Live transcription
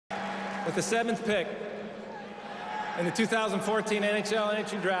With the 7th pick in the 2014 NHL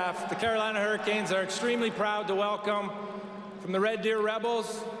NHL Draft, the Carolina Hurricanes are extremely proud to welcome, from the Red Deer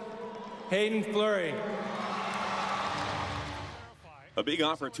Rebels, Haydn Fleury. A big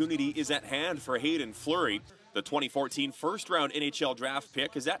opportunity is at hand for Haydn Fleury. The 2014 first-round NHL draft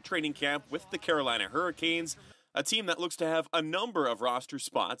pick is at training camp with the Carolina Hurricanes, a team that looks to have a number of roster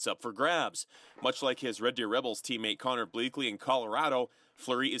spots up for grabs. Much like his Red Deer Rebels teammate Connor Bleakley in Colorado,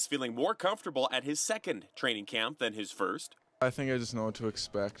 Fleury is feeling more comfortable at his second training camp than his first. I think I just know what to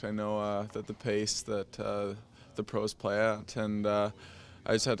expect. I know that the pace that the pros play at, and I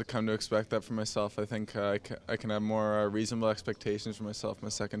just had to come to expect that for myself. I think I can have more reasonable expectations for myself my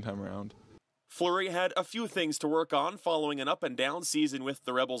second time around. Fleury had a few things to work on following an up-and-down season with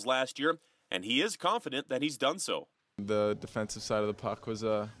the Rebels last year, and he is confident that he's done so. The defensive side of the puck was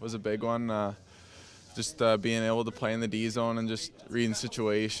a big one. Just being able to play in the D zone and just reading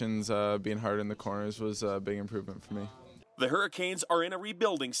situations, being hard in the corners was a big improvement for me. The Hurricanes are in a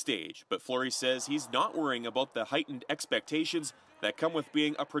rebuilding stage, but Fleury says he's not worrying about the heightened expectations that come with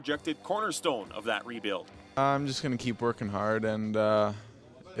being a projected cornerstone of that rebuild. I'm just going to keep working hard, and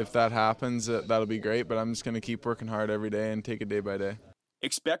if that happens, that'll be great, but I'm just going to keep working hard every day and take it day by day.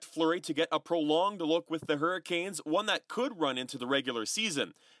 Expect Fleury to get a prolonged look with the Hurricanes, one that could run into the regular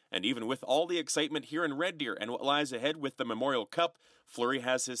season. And even with all the excitement here in Red Deer and what lies ahead with the Memorial Cup, Fleury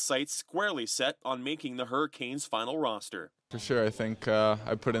has his sights squarely set on making the Hurricanes' final roster. For sure, I think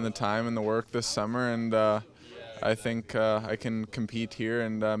I put in the time and the work this summer, and I think I can compete here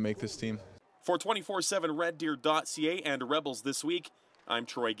and make this team. For 247reddeer.ca and Rebels This Week, I'm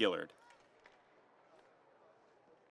Troy Gillard.